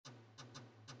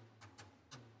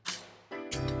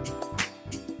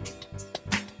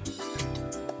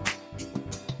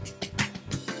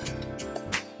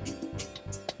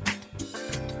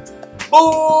Muy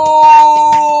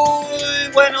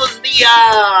buenos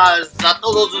días a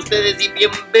todos ustedes y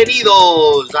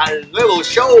bienvenidos al nuevo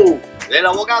show del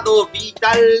abogado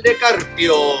Vital de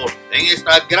Carpio en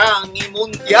esta gran y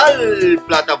mundial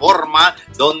plataforma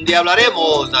donde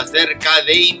hablaremos acerca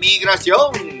de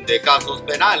inmigración, de casos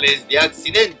penales, de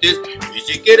accidentes y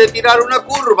si quiere tirar una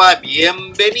curva,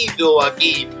 bienvenido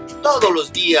aquí todos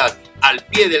los días al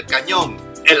pie del cañón.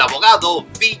 El abogado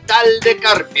Vital de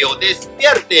Carpio,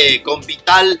 despierte con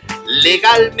Vital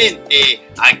legalmente,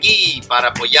 aquí para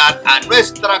apoyar a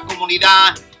nuestra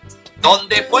comunidad,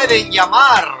 donde pueden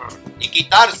llamar y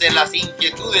quitarse las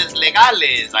inquietudes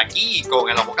legales, aquí con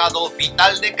el abogado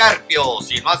Vital de Carpio.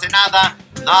 Si no hace nada,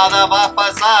 nada va a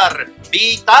pasar.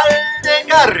 Vital de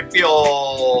Carpio.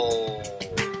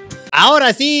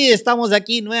 Ahora sí, estamos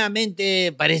aquí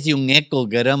nuevamente. Parece un eco,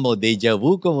 caramba, déjà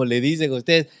vu, como le dicen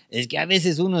ustedes. Es que a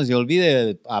veces uno se olvida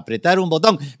de apretar un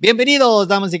botón. Bienvenidos,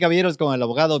 damas y caballeros, con el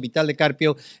abogado Vital de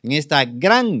Carpio en esta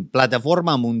gran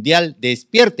plataforma mundial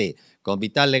Despierte con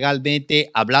Vital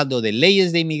legalmente, hablando de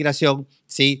leyes de inmigración,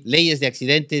 sí, leyes de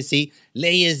accidentes, sí,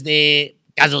 leyes de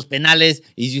casos penales.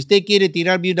 Y si usted quiere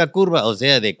tirarme una curva, o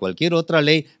sea, de cualquier otra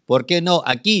ley, ¿por qué no?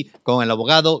 Aquí con el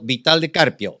abogado Vital de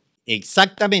Carpio.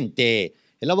 Exactamente.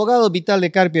 El abogado Vital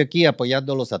de Carpio aquí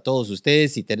apoyándolos a todos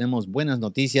ustedes y tenemos buenas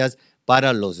noticias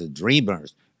para los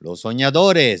dreamers, los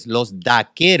soñadores, los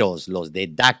daqueros, los de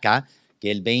DACA,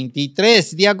 que el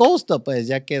 23 de agosto, pues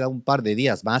ya queda un par de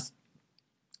días más,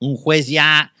 un juez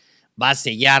ya va a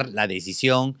sellar la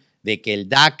decisión de que el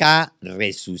DACA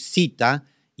resucita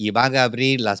y van a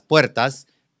abrir las puertas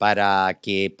para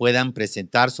que puedan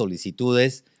presentar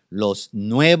solicitudes los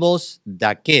nuevos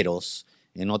daqueros.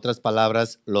 En otras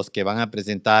palabras, los que van a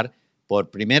presentar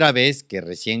por primera vez, que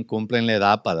recién cumplen la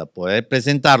edad para poder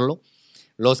presentarlo,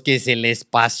 los que se les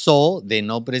pasó de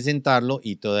no presentarlo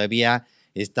y todavía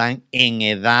están en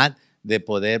edad de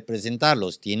poder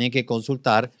presentarlos. Tienen que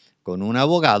consultar con un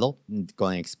abogado,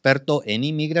 con experto en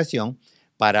inmigración,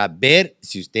 para ver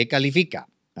si usted califica.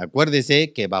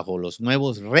 Acuérdese que bajo los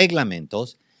nuevos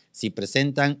reglamentos, si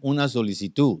presentan una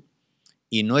solicitud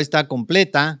y no está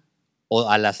completa, o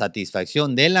a la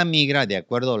satisfacción de la migra, de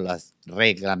acuerdo a los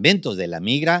reglamentos de la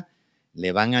migra,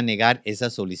 le van a negar esa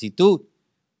solicitud.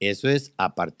 Eso es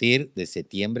a partir de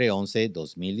septiembre 11,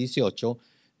 2018.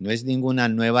 No es ninguna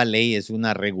nueva ley, es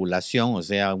una regulación, o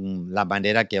sea, la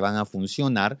manera que van a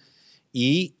funcionar.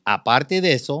 Y aparte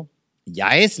de eso,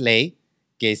 ya es ley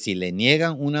que si le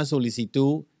niegan una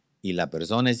solicitud y la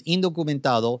persona es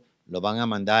indocumentado, lo van a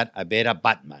mandar a ver a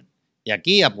Batman. Y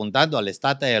aquí apuntando a la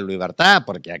Estatua de la Libertad,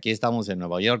 porque aquí estamos en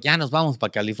Nueva York, ya nos vamos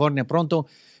para California pronto,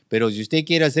 pero si usted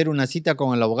quiere hacer una cita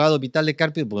con el abogado Vital de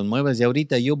Carpio, pues muévase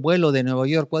ahorita, yo vuelo de Nueva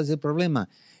York, ¿cuál es el problema?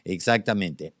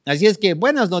 Exactamente. Así es que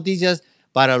buenas noticias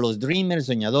para los dreamers,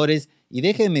 soñadores, y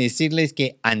déjenme decirles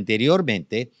que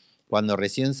anteriormente, cuando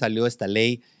recién salió esta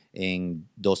ley en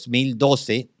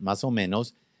 2012, más o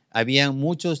menos, había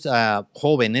muchos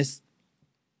jóvenes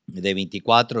de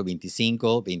 24,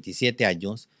 25, 27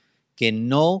 años, que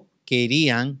no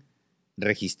querían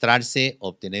registrarse,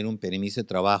 obtener un permiso de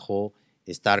trabajo,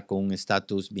 estar con un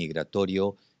estatus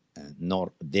migratorio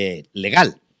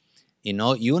legal.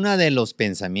 Y uno de los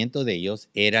pensamientos de ellos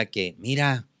era que,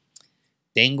 mira,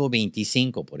 tengo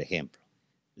 25, por ejemplo.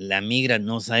 La migra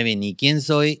no sabe ni quién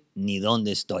soy ni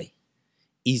dónde estoy.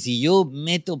 Y si yo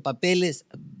meto papeles,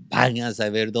 van a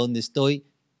saber dónde estoy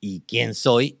y quién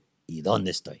soy y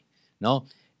dónde estoy, ¿no?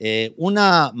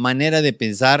 Una manera de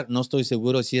pensar, no estoy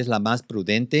seguro si es la más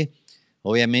prudente.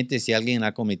 Obviamente, si alguien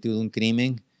ha cometido un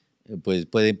crimen, pues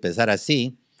puede empezar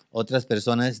así. Otras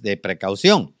personas de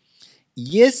precaución.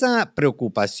 Y esa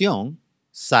preocupación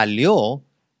salió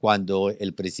cuando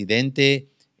este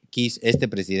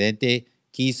presidente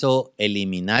quiso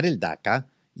eliminar el DACA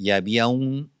y había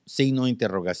un signo de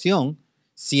interrogación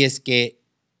si es que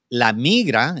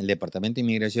el Departamento de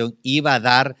Inmigración, iba a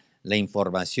dar la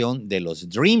información de los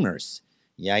dreamers.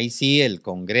 Y ahí sí el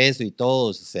Congreso y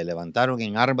todos se levantaron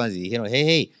en armas y dijeron,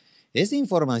 hey, esa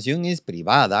información es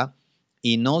privada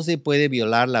y no se puede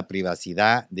violar la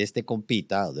privacidad de este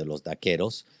compita o de los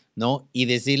daqueros, ¿no? Y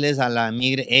decirles a la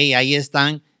migra, hey, ahí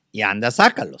están y anda,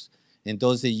 sácalos.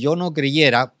 Entonces yo no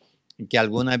creyera que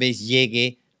alguna vez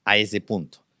llegue a ese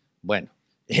punto. Bueno,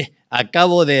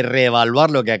 acabo de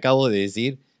reevaluar lo que acabo de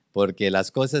decir porque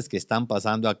las cosas que están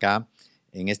pasando acá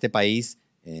en este país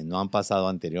no han pasado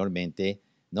anteriormente,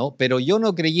 ¿no? Pero yo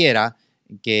no creyera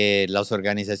que las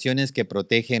organizaciones que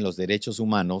protegen los derechos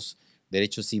humanos,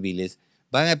 derechos civiles,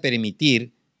 van a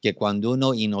permitir que cuando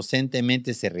uno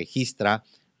inocentemente se registra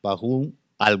bajo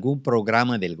algún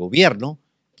programa del gobierno,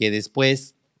 que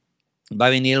después va a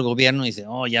venir el gobierno y dice,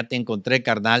 oh, ya te encontré,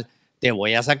 carnal, te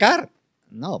voy a sacar.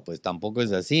 No, pues tampoco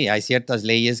es así. Hay ciertas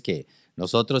leyes que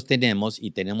nosotros tenemos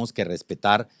y tenemos que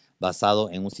respetar basado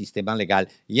en un sistema legal.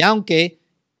 Y aunque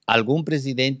algún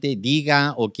presidente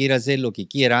diga o quiera hacer lo que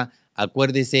quiera,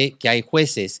 acuérdese que hay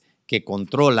jueces que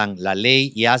controlan la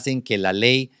ley y hacen que la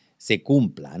ley se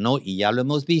cumpla, ¿no? Y ya lo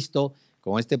hemos visto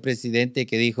con este presidente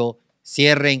que dijo,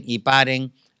 cierren y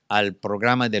paren al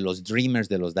programa de los Dreamers,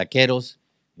 de los daqueros.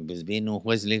 Y pues vino un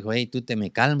juez y le dijo, hey, tú te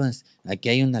me calmas, aquí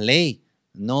hay una ley.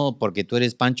 No, porque tú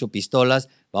eres Pancho Pistolas,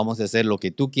 vamos a hacer lo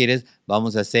que tú quieres,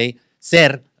 vamos a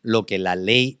ser lo que la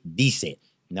ley dice,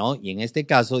 ¿no? Y en este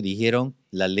caso dijeron,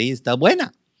 la ley está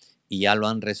buena y ya lo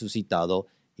han resucitado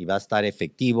y va a estar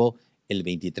efectivo el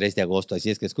 23 de agosto. Así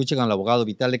es que escuchen al abogado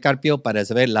Vital de Carpio para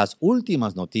saber las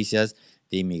últimas noticias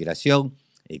de inmigración,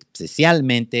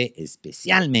 especialmente,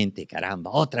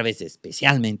 caramba, otra vez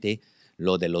especialmente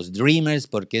lo de los Dreamers,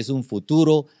 porque es un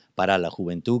futuro para la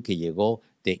juventud que llegó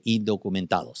de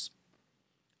indocumentados.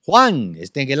 Juan,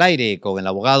 está en el aire con el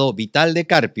abogado Vital de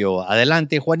Carpio.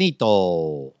 Adelante,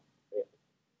 Juanito.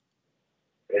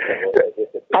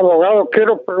 Abogado,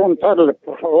 quiero preguntarle,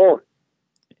 por favor.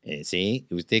 Sí,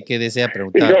 ¿usted qué desea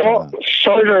preguntar? Yo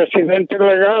soy residente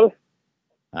legal.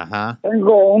 Ajá.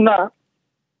 Tengo una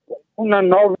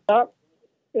novia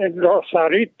en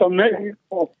Rosarito,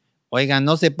 México. Oiga,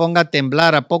 no se ponga a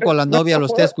temblar. ¿A poco la novia lo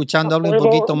está escuchando? Hable un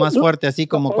poquito más fuerte, así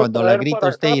como cuando la grita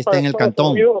usted y está en el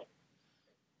cantón.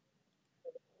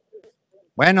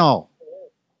 Bueno.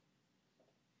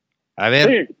 A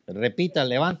ver, sí. Repita,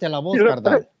 levante la voz,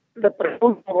 carnal. Le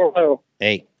pregunto, abogado.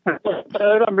 Hey. ¿Me puede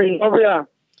traer a mi novia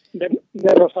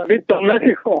de Rosarito,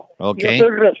 México? Okay. Yo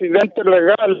soy residente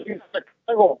legal. ¿Qué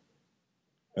hago?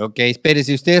 Ok, espere,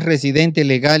 si usted es residente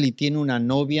legal y tiene una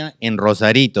novia en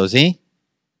Rosarito, ¿sí?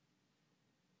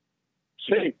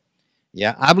 Sí.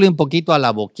 Ya, hable un poquito a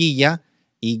la boquilla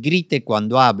y grite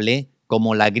cuando hable,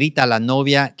 como la grita la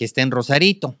novia que está en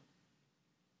Rosarito.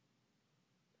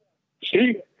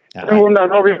 Sí, tengo una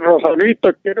novia en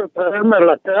Rosarito, quiero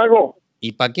traérmela, ¿qué hago?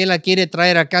 ¿Y para qué la quiere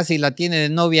traer acá si la tiene de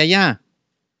novia allá?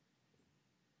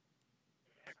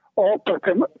 Oh,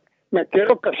 porque me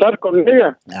quiero casar con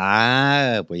ella.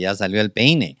 Ah, pues ya salió el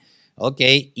peine. Ok,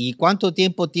 ¿y cuánto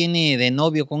tiempo tiene de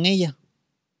novio con ella?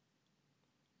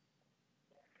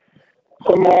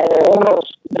 Como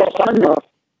unos 2 años.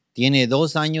 Tiene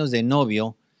 2 años de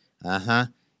novio.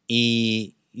 Ajá.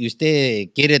 ¿Y usted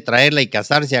quiere traerla y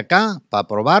casarse acá para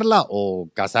probarla o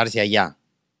casarse allá?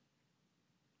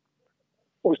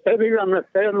 Usted dígame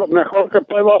qué es lo mejor que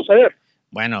puedo hacer.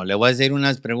 Bueno, le voy a hacer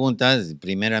unas preguntas.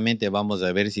 Primeramente vamos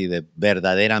a ver si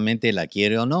verdaderamente la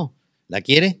quiere o no. ¿La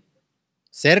quiere?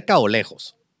 ¿Cerca o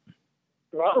lejos?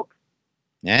 Claro.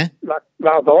 ¿Eh?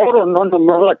 La adoro,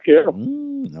 no la quiero.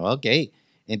 Ok.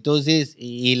 Entonces,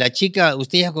 ¿y la chica,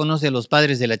 usted ya conoce a los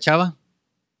padres de la chava?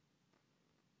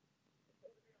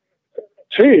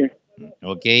 Sí.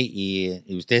 Ok,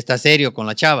 ¿y usted está serio con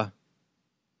la chava?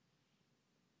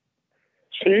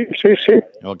 Sí.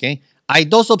 Ok. Hay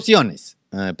 2 opciones.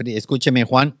 Escúcheme,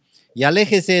 Juan. Y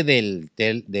aléjese del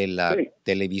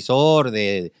televisor,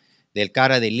 del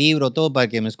cara del libro, todo para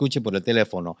que me escuche por el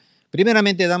teléfono.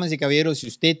 Primeramente, damas y caballeros, si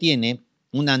usted tiene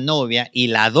una novia y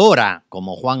la adora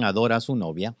como Juan adora a su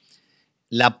novia,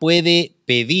 la puede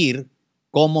pedir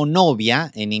como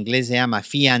novia, en inglés se llama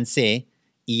fiancé,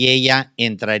 y ella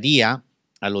entraría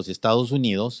a los Estados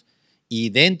Unidos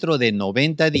y dentro de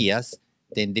 90 días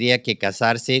tendría que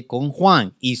casarse con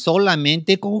Juan y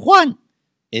solamente con Juan.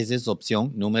 Esa es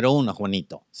opción número 1,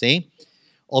 Juanito, ¿sí?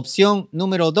 Opción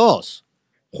número 2,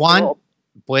 Juan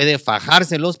puede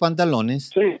fajarse los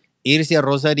pantalones, sí, irse a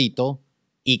Rosarito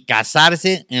y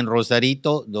casarse en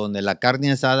Rosarito, donde la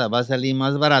carne asada va a salir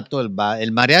más barato,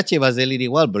 el mariachi va a salir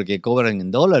igual, porque cobran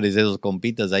en dólares esos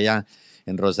compitas allá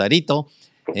en Rosarito.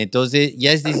 Entonces,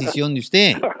 ya es decisión de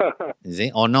usted, ¿sí?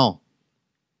 ¿O no?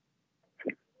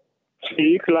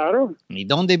 Sí, claro. ¿Y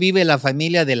dónde vive la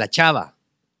familia de la chava?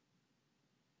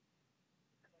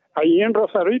 Ahí en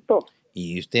Rosarito.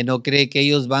 ¿Y usted no cree que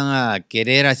ellos van a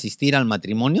querer asistir al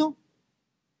matrimonio?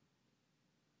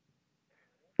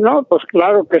 No, pues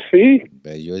claro que sí.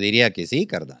 Pues yo diría que sí,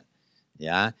 carnal.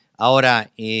 ¿Ya?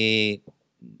 Ahora, ¿y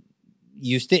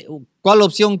usted, cuál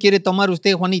opción quiere tomar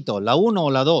usted, Juanito? ¿La 1 o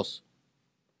la 2?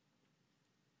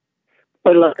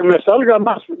 Pues la que me salga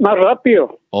más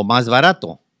rápido. ¿O más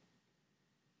barato?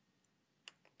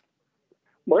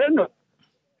 Bueno,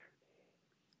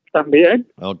 también.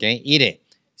 Ok, mire,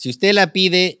 si usted la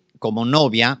pide como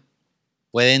novia,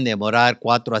 pueden demorar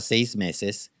 4 a 6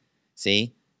 meses,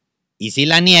 ¿sí? Y si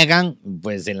la niegan,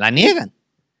 pues se la niegan.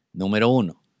 Número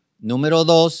 1. Número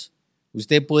 2,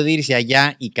 usted puede irse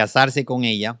allá y casarse con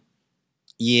ella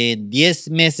y en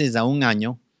 10 meses a un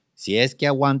año, si es que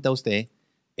aguanta usted,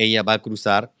 ella va a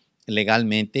cruzar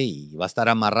legalmente y va a estar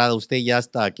amarrada usted ya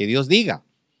hasta que Dios diga.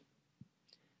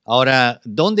 Ahora,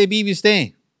 ¿dónde vive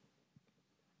usted?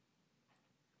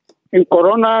 En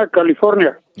Corona,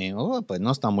 California. Pues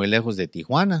no está muy lejos de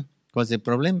Tijuana. ¿Cuál es el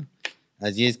problema?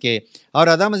 Así es que,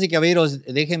 ahora, damas y caballeros,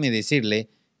 déjeme decirle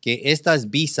que estas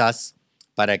visas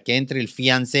para que entre el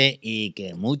fiancé y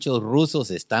que muchos rusos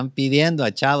están pidiendo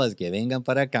a chavas que vengan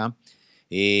para acá,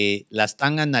 la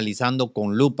están analizando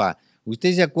con lupa.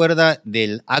 ¿Usted se acuerda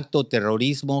del acto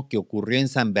terrorismo que ocurrió en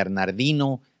San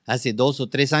Bernardino hace 2 o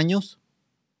 3 años?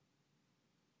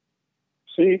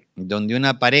 Sí. Donde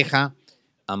una pareja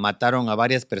mataron a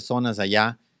varias personas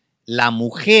allá. La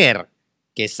mujer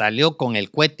que salió con el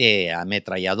cohete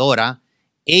ametralladora,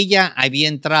 ella había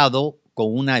entrado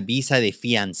con una visa de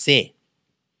fiancé.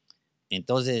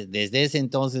 Entonces, desde ese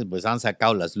entonces, pues han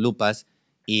sacado las lupas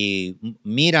y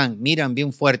miran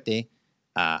bien fuerte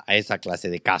a esa clase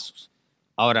de casos.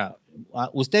 Ahora,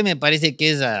 usted me parece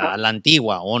que es a la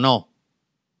antigua, ¿o no?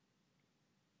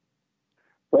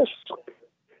 Pues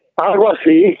algo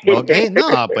así. Ok,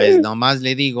 no, pues nomás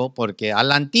le digo, porque a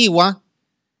la antigua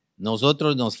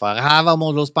nosotros nos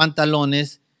fajábamos los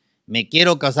pantalones, me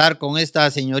quiero casar con esta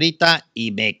señorita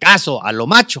y me caso a lo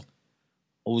macho.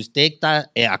 Usted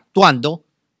está actuando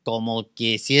como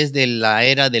que si es de la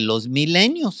era de los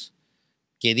milenios,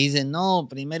 que dicen, no,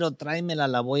 primero tráemela,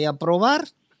 la voy a probar,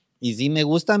 y si me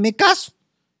gusta, me caso.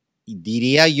 Y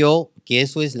diría yo que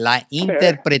eso es la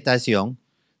interpretación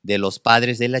de los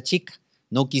padres de la chica.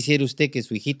 ¿No quisiera usted que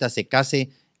su hijita se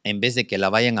case en vez de que la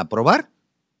vayan a probar?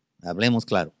 Hablemos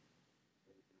claro.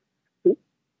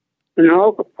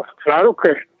 No, claro que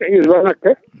ellos van a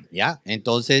qué. Ya,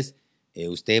 entonces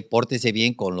usted pórtese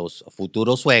bien con los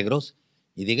futuros suegros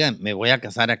y digan, me voy a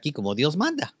casar aquí como Dios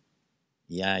manda.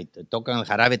 Ya, tocan el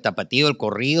jarabe tapatío, el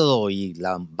corrido y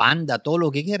la banda, todo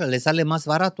lo que quiera. Le sale más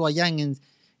barato allá en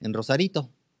Rosarito.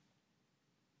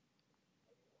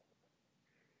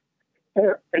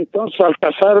 Entonces, al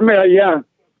casarme allá,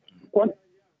 ¿cuánto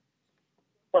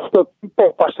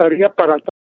tiempo pasaría para atrás?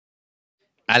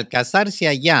 Al casarse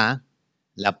allá,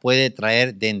 la puede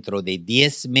traer dentro de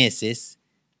 10 meses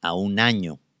a un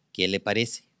año. ¿Qué le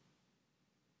parece?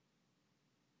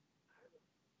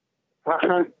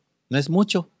 Ajá. ¿No es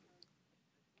mucho?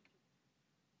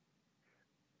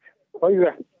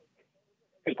 Oiga,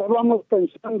 estábamos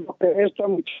pensando que esta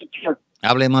muchacha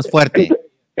Hable más fuerte.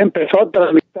 empezó a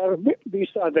tramitar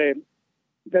visa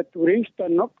de turista,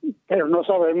 ¿no? Pero no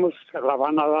sabemos si se la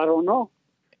van a dar o no.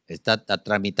 Está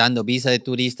tramitando visa de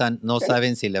turista, no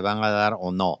saben si le van a dar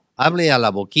o no. Hable a la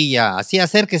boquilla, así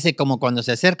acérquese como cuando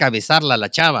se acerca a besarla a la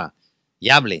chava y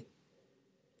hable.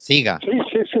 Siga.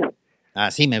 Sí.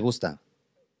 Así me gusta.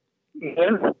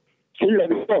 Bueno, sí le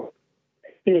digo.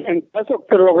 Y en caso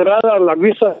que lograra la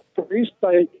visa de turista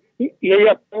y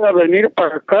ella pueda venir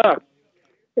para acá,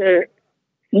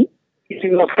 y si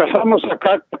nos casamos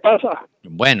acá, ¿qué pasa?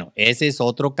 Bueno, ese es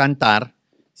otro cantar.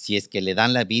 Si es que le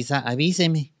dan la visa,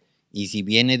 avíseme. Y si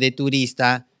viene de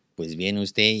turista, pues viene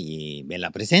usted y me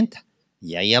la presenta.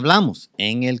 Y ahí hablamos,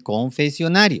 en el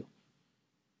confesionario.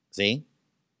 ¿Sí?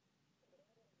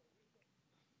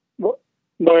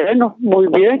 Bueno, muy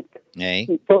bien. ¿Eh?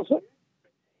 Entonces,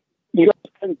 yo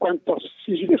en cuanto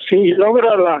si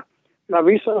logra la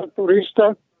visa de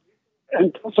turista,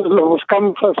 entonces lo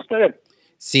buscamos a usted.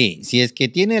 Sí, si es que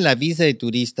tiene la visa de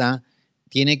turista,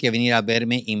 tiene que venir a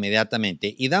verme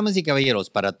inmediatamente. Y damas y caballeros,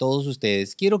 para todos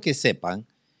ustedes, quiero que sepan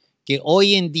que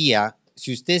hoy en día,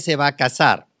 si usted se va a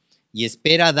casar y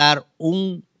espera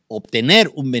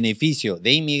obtener un beneficio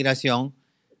de inmigración,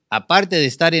 aparte de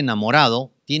estar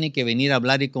enamorado, tiene que venir a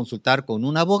hablar y consultar con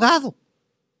un abogado.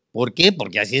 ¿Por qué?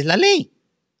 Porque así es la ley.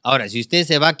 Ahora, si usted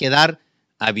se va a quedar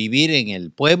a vivir en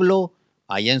el pueblo,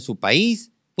 allá en su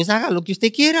país, pues haga lo que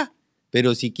usted quiera.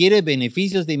 Pero si quiere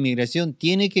beneficios de inmigración,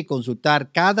 tiene que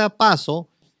consultar cada paso,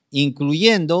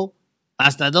 incluyendo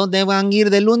hasta dónde van a ir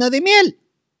de luna de miel.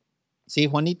 ¿Sí,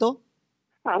 Juanito?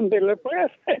 Ándele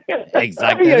pues.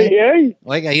 Exactamente. Ay.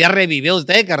 Oiga, ya revivió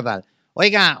usted, carnal.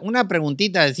 Oiga, una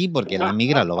preguntita así, porque la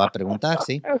migra lo va a preguntar,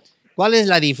 ¿sí? ¿Cuál es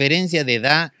la diferencia de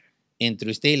edad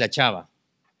entre usted y la chava?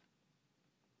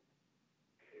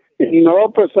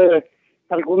 No, pues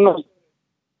algunos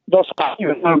 2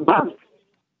 años nada más.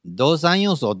 2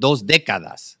 años o 2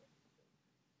 décadas.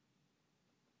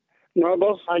 No,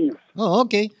 2 años. Oh,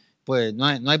 ok, pues no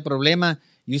hay problema.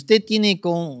 ¿Y usted tiene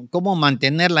cómo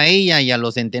mantenerla a ella y a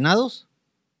los entenados?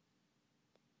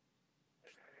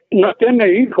 No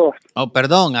tiene hijos. Oh,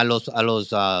 perdón, a los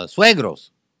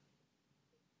suegros.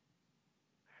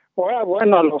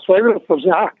 Bueno, a los suegros, pues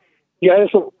ya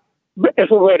eso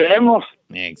veremos.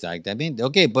 Exactamente.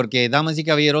 Ok, porque damas y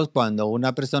caballeros, cuando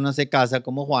una persona se casa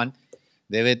como Juan,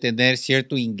 debe tener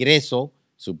cierto ingreso,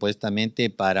 supuestamente,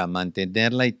 para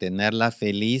mantenerla y tenerla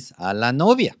feliz a la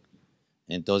novia.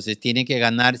 Entonces tiene que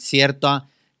ganar cierta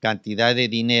cantidad de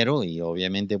dinero y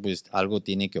obviamente pues algo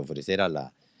tiene que ofrecer a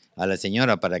la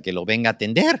señora para que lo venga a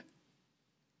atender.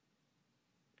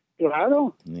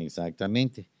 Claro.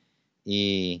 Exactamente.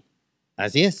 Y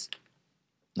así es.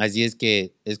 Así es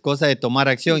que es cosa de tomar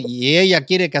acción. ¿Y ella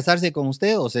quiere casarse con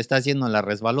usted o se está haciendo la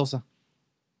resbalosa?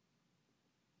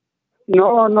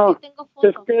 No,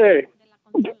 es que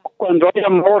cuando hay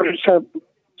amor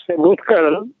se busca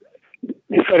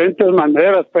diferentes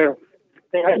maneras, pero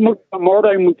hay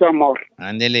mucho amor.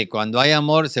 Ándele, cuando hay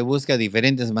amor se busca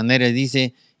diferentes maneras,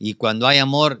 dice, y cuando hay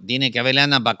amor tiene que haber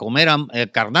lana para comer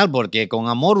carnal, porque con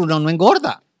amor uno no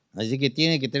engorda. Así que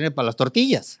tiene que tener para las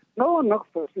tortillas. No,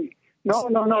 pues sí. No,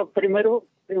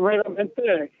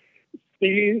 primeramente,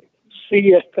 sí,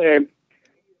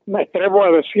 me atrevo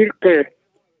a decir que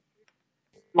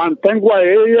mantengo a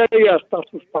ella y hasta a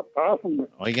sus papás, hombre.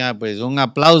 Oiga, pues un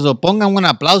aplauso, pongan un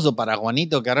aplauso para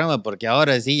Juanito, caramba, porque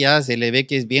ahora sí ya se le ve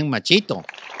que es bien machito.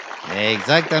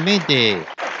 Exactamente.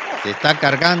 Se está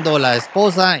cargando la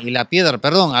esposa y la piedra,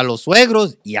 perdón, a los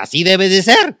suegros, y así debe de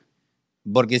ser.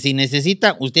 Porque si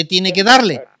necesita, usted tiene que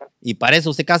darle. Y para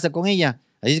eso se casa con ella.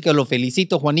 Así es que lo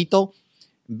felicito, Juanito.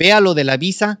 Vea lo de la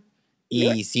visa.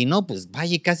 Y si no, pues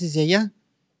vaya y cásese allá.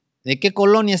 ¿De qué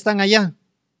colonia están allá?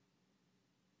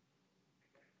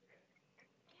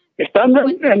 Están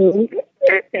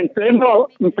en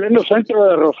pleno centro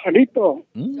de Rosarito.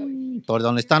 ¿Por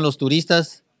donde están los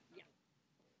turistas?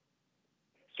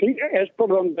 Sí, es por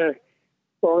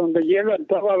donde llegan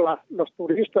todos los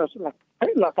turistas,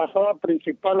 la pasada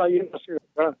principal ahí en la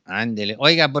ciudad. Ándele.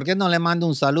 Oiga, ¿por qué no le mando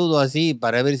un saludo así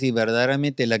para ver si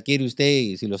verdaderamente la quiere usted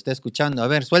y si lo está escuchando? A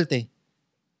ver, suelte.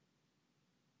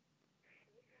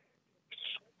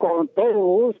 Con todo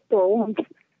gusto,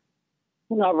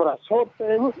 un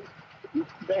abrazote,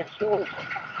 besos,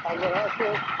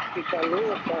 abrazos y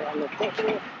saludos para los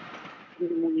otros. Mi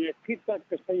muñequita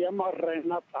que se llama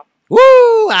Renata.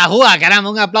 ¡Ajúa, caramba!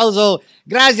 Un aplauso.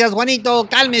 Gracias, Juanito.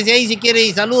 Cálmese ahí si quiere.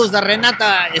 Y saludos a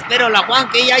Renata. Espero la Juan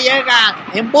que ya llega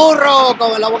en burro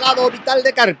con el abogado Vital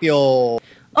de Carpio.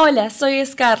 Hola, soy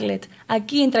Scarlett,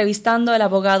 aquí entrevistando al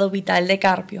abogado Vital de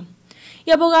Carpio. Y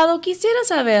abogado, quisiera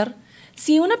saber,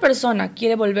 si una persona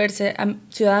quiere volverse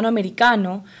ciudadano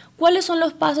americano, ¿cuáles son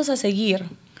los pasos a seguir?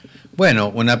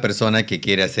 Bueno, una persona que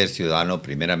quiere ser ciudadano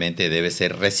primeramente debe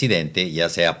ser residente, ya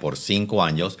sea por 5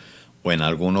 años o en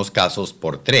algunos casos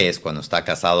por 3 cuando está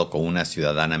casado con una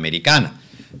ciudadana americana.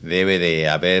 Debe de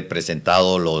haber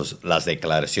presentado las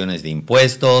declaraciones de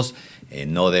impuestos,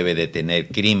 no debe de tener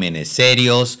crímenes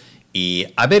serios y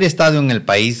haber estado en el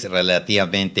país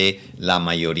relativamente la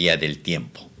mayoría del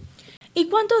tiempo. ¿Y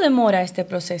cuánto demora este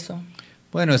proceso?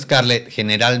 Bueno, Scarlett,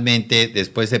 generalmente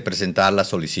después de presentar la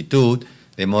solicitud,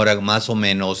 demora más o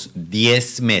menos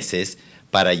 10 meses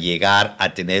para llegar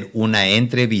a tener una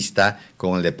entrevista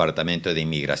con el Departamento de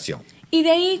Inmigración. ¿Y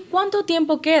de ahí cuánto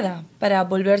tiempo queda para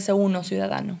volverse uno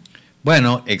ciudadano?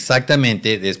 Bueno,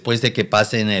 exactamente, después de que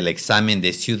pasen el examen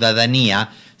de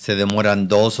ciudadanía, se demoran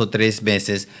 2 o 3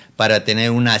 meses para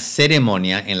tener una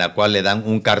ceremonia en la cual le dan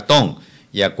un cartón.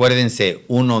 Y acuérdense,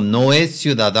 uno no es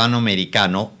ciudadano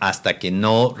americano hasta que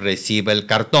no reciba el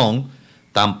cartón.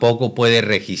 Tampoco puede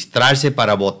registrarse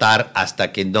para votar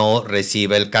hasta que no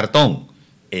reciba el cartón.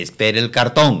 Espere el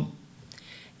cartón.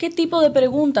 ¿Qué tipo de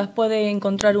preguntas puede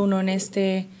encontrar uno en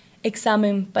este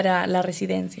examen para la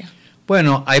residencia?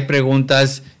 Bueno, hay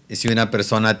preguntas si una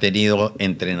persona ha tenido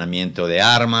entrenamiento de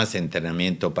armas,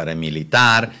 entrenamiento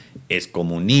paramilitar, es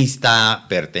comunista,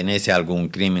 pertenece a algún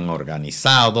crimen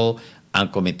organizado, han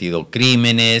cometido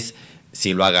crímenes,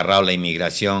 si lo ha agarrado la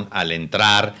inmigración al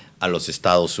entrar a los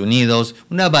Estados Unidos,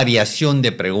 una variación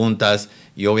de preguntas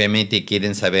y obviamente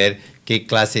quieren saber qué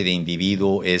clase de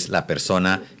individuo es la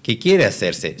persona que quiere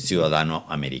hacerse ciudadano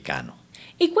americano.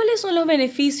 ¿Y cuáles son los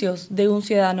beneficios de un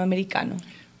ciudadano americano?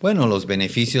 Bueno, los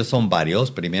beneficios son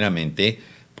varios. Primeramente,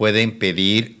 pueden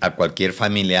pedir a cualquier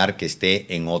familiar que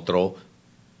esté en otro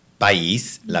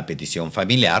país la petición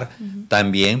familiar.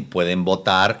 También pueden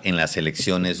votar en las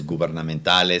elecciones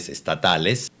gubernamentales,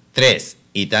 estatales. 3,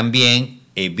 y también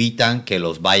evitan que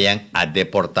los vayan a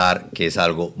deportar, que es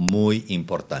algo muy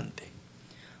importante.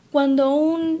 Cuando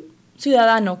un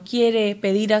ciudadano quiere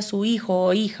pedir a su hijo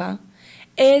o hija,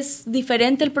 ¿es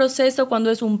diferente el proceso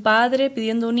cuando es un padre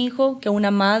pidiendo un hijo que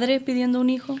una madre pidiendo un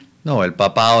hijo? No, el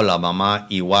papá o la mamá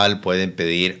igual pueden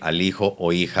pedir al hijo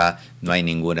o hija, no hay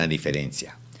ninguna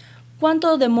diferencia.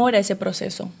 ¿Cuánto demora ese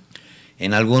proceso?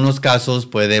 En algunos casos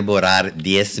puede demorar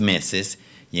 10 meses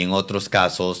y en otros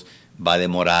casos va a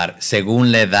demorar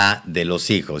según la edad de los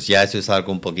hijos. Ya eso es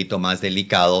algo un poquito más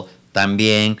delicado.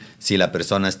 También si la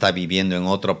persona está viviendo en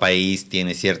otro país,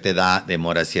 tiene cierta edad,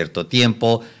 demora cierto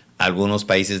tiempo. Algunos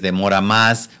países demoran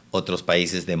más, otros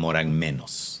países demoran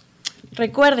menos.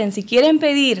 Recuerden, si quieren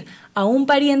pedir a un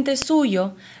pariente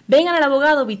suyo, vengan al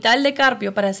abogado Vital de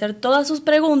Carpio para hacer todas sus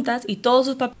preguntas y todos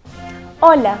sus papeles.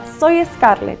 Hola, soy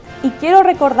Scarlett y quiero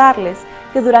recordarles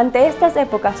que durante estas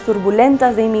épocas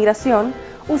turbulentas de inmigración,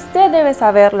 usted debe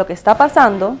saber lo que está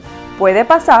pasando, puede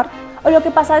pasar o lo que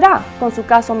pasará con su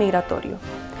caso migratorio.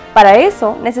 Para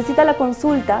eso necesita la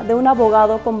consulta de un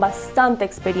abogado con bastante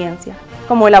experiencia,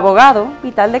 como el abogado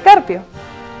Vital de Carpio.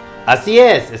 Así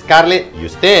es, Scarlett, y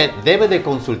usted debe de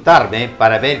consultarme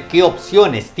para ver qué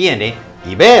opciones tiene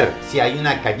y ver si hay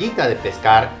una cañita de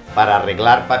pescar para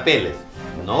arreglar papeles.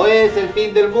 No es el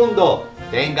fin del mundo,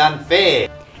 tengan fe.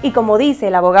 Y como dice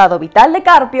el abogado Vital de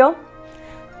Carpio,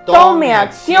 tome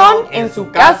acción en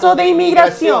su caso de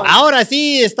inmigración. Ahora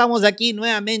sí, estamos aquí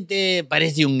nuevamente.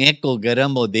 Parece un eco,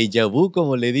 caramba, déjà vu,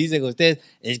 como le dicen ustedes.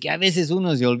 Es que a veces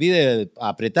uno se olvida de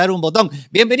apretar un botón.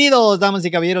 Bienvenidos, damas y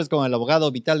caballeros, con el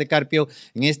abogado Vital de Carpio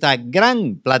en esta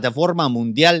gran plataforma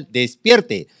mundial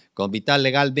Despierte con Vital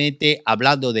legalmente,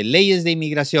 hablando de leyes de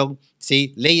inmigración,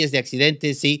 sí, leyes de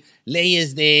accidentes, sí,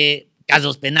 leyes de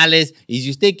casos penales, y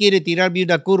si usted quiere tirarme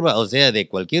una curva, o sea, de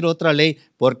cualquier otra ley,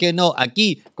 ¿por qué no?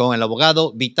 Aquí con el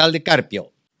abogado Vital de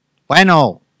Carpio.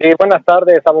 Bueno. Sí, buenas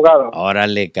tardes, abogado.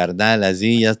 Órale, carnal,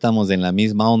 así ya estamos en la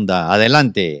misma onda.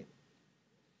 Adelante.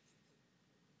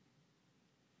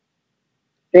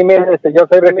 Sí, mire, yo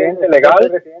soy residente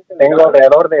legal, tengo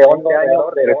alrededor de 11 años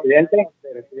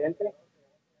de residente.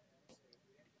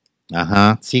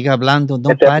 Ajá, siga hablando,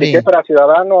 no pare. Apliqué para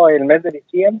ciudadano el mes de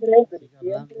diciembre.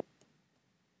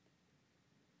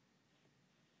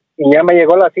 Y ya me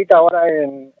llegó la cita ahora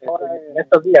en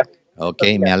estos días. Ok,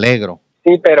 me alegro.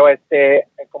 Sí, pero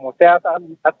como usted ha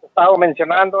estado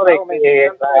mencionando de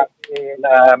que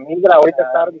la migra ahorita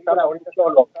está revisando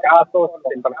los casos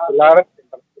en particular.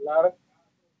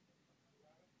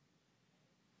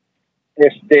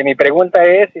 Mi pregunta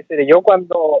es, yo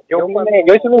cuando yo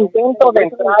hice un intento de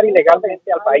entrar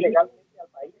ilegalmente al país.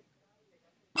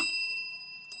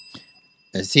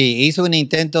 Sí, hizo un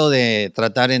intento de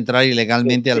tratar de entrar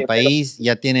ilegalmente al país,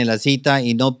 ya tiene la cita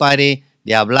y no pare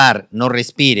de hablar, no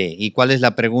respire. ¿Y cuál es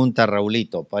la pregunta,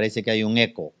 Raulito? Parece que hay un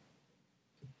eco.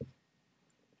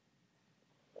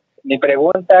 Mi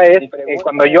pregunta es,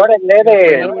 cuando yo arreglé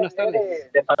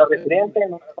de para residente,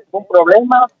 no hubo ningún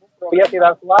problema, fui a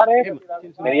Ciudad Suárez,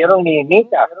 me dieron mi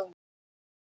NICA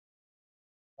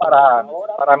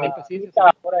para mi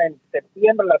cita, ahora en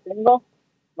septiembre la tengo.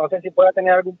 No sé si pueda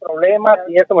tener algún problema,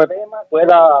 si eso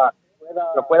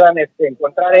lo puedan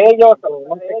encontrar ellos, o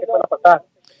no sé qué pueda pasar.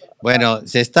 Bueno,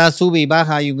 se está sube y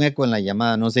baja, hay un eco en la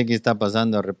llamada, no sé qué está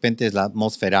pasando, de repente es la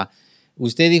atmósfera.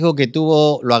 Usted dijo que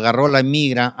lo agarró la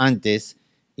migra antes,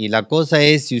 y la cosa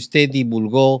es si usted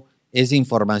divulgó esa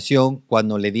información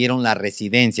cuando le dieron la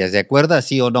residencia, ¿se acuerda,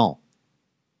 sí o no?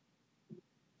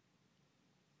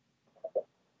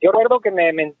 Yo recuerdo que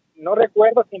no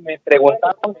recuerdo si me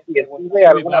preguntaron si estuve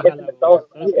alguna vez en Estados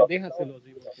Unidos.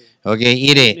 Ok,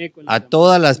 mire, a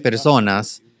todas las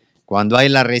personas, cuando hay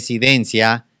la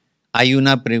residencia, hay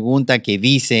una pregunta que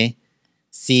dice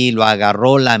si lo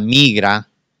agarró la migra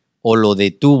o lo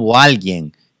detuvo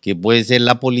alguien, que puede ser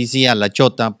la policía, la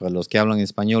chota, para los que hablan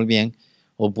español bien,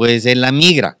 o puede ser la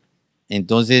migra.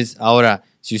 Entonces, ahora,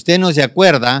 si usted no se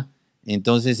acuerda,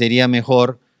 entonces sería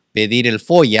mejor pedir el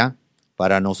FOIA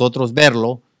para nosotros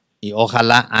verlo, y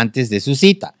ojalá antes de su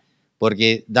cita,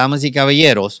 porque, damas y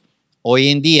caballeros, hoy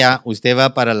en día usted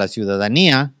va para la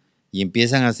ciudadanía y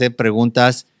empiezan a hacer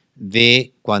preguntas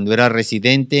de cuando era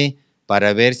residente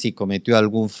para ver si cometió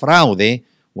algún fraude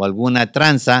o alguna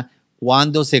tranza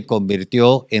cuando se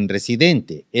convirtió en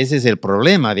residente. Ese es el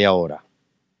problema de ahora.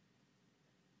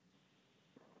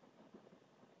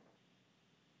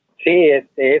 Sí,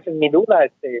 esa es mi duda.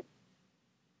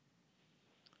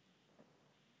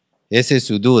 Esa es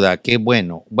su duda, qué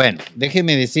bueno. Bueno,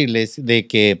 déjenme decirles de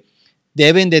que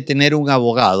deben de tener un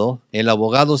abogado. El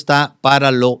abogado está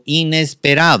para lo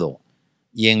inesperado.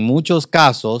 Y en muchos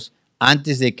casos,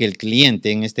 antes de que el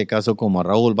cliente, en este caso como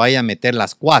Raúl, vaya a meter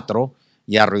las 4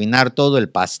 y arruinar todo el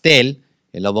pastel,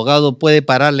 el abogado puede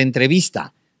parar la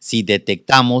entrevista si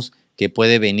detectamos que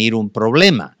puede venir un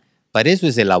problema. Para eso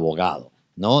es el abogado,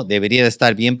 ¿no? Debería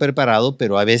estar bien preparado,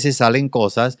 pero a veces salen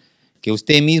cosas que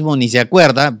usted mismo ni se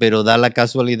acuerda, pero da la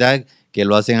casualidad que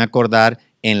lo hacen acordar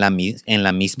en la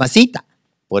misma cita.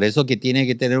 Por eso que tiene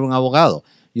que tener un abogado.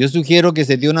 Yo sugiero que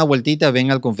se dé una vueltita,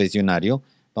 venga al confesionario.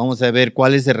 Vamos a ver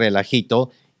cuál es el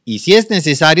relajito. Y si es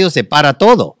necesario, se para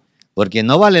todo. Porque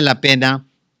no vale la pena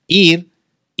ir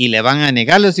y le van a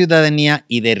negar la ciudadanía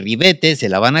y de ribete se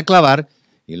la van a clavar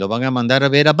y lo van a mandar a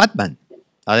ver a Batman.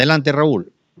 Adelante,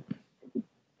 Raúl.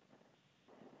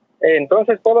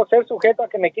 Entonces, ¿puedo ser sujeto a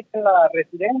que me quiten la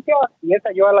residencia? Y esa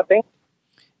yo ya la tengo.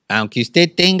 Aunque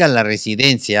usted tenga la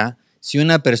residencia, si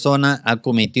una persona ha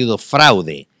cometido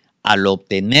fraude al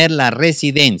obtener la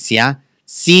residencia,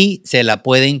 sí se la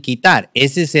pueden quitar.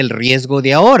 Ese es el riesgo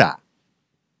de ahora.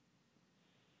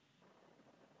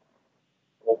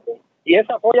 Okay. ¿Y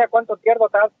esa folla cuánto tiempo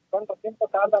tardan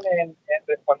en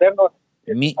respondernos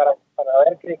para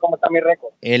ver cómo está mi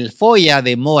récord? El FOIA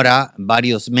demora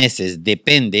varios meses,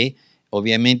 depende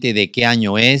obviamente de qué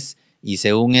año es y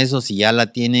según eso si ya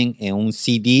la tienen en un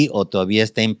CD o todavía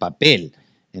está en papel.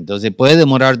 Entonces puede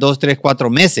demorar 2, 3, 4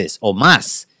 meses o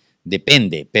más,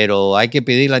 depende, pero hay que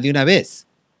pedirla de una vez.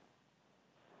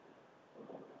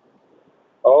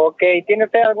 Ok, ¿tiene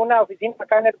usted alguna oficina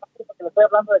acá en el país? Porque le estoy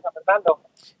hablando de San Fernando.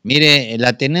 Mire,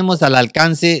 la tenemos al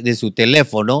alcance de su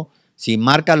teléfono. Si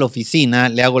marca la oficina,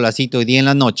 le hago la cita hoy día en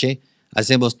la noche,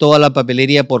 hacemos toda la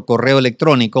papelería por correo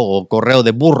electrónico o correo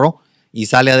de burro y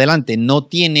sale adelante. No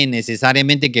tiene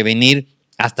necesariamente que venir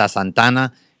hasta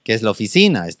Santana, que es la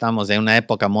oficina. Estamos en una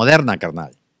época moderna,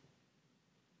 carnal.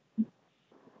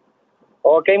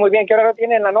 Ok, muy bien. ¿Qué hora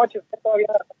tiene en la noche? ¿Usted todavía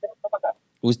no está pasando?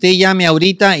 Usted llame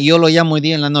ahorita y yo lo llamo hoy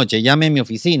día en la noche. Llame a mi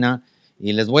oficina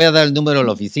y les voy a dar el número de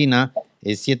la oficina.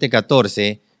 Es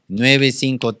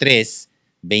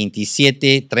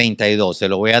 714-953-2732. Se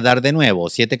lo voy a dar de nuevo.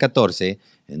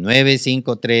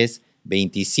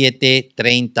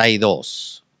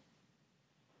 714-953-2732.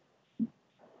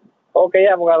 Ok,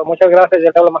 abogado. Muchas gracias.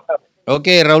 Ya te hablo más tarde. Ok,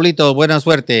 Raulito. Buena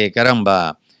suerte,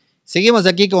 caramba. Seguimos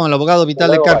aquí con el abogado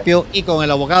Vital de Carpio y con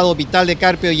el abogado Vital de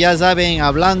Carpio, ya saben,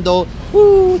 hablando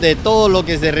de todo lo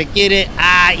que se requiere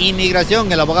a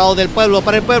inmigración, el abogado del pueblo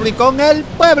para el pueblo y con el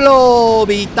pueblo,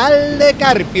 Vital de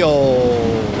Carpio.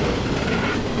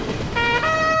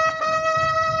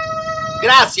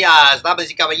 Gracias,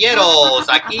 damas y caballeros.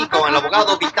 Aquí con el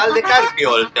abogado Vital de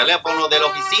Carpio. El teléfono de la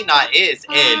oficina es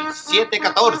el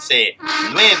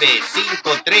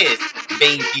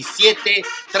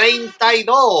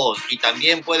 714-953-2732. Y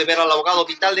también puede ver al abogado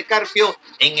Vital de Carpio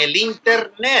en el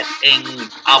internet en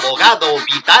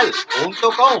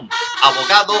abogadovital.com.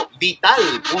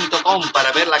 Abogadovital.com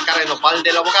para ver la cara de nopal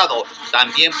del abogado.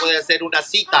 También puede hacer una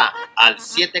cita al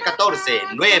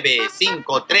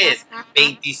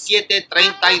 714-953-2732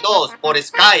 por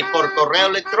Skype, por correo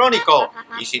electrónico.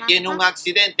 Y si tiene un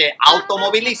accidente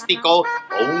automovilístico o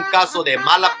un caso de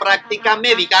mala práctica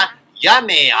médica,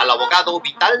 llame al abogado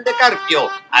Vital de Carpio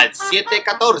al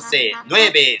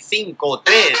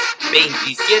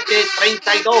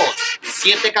 714-953-2732.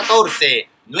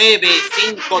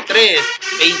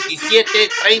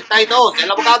 714-953-2732.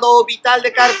 El abogado Vital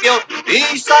de Carpio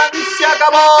y San se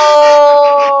acabó.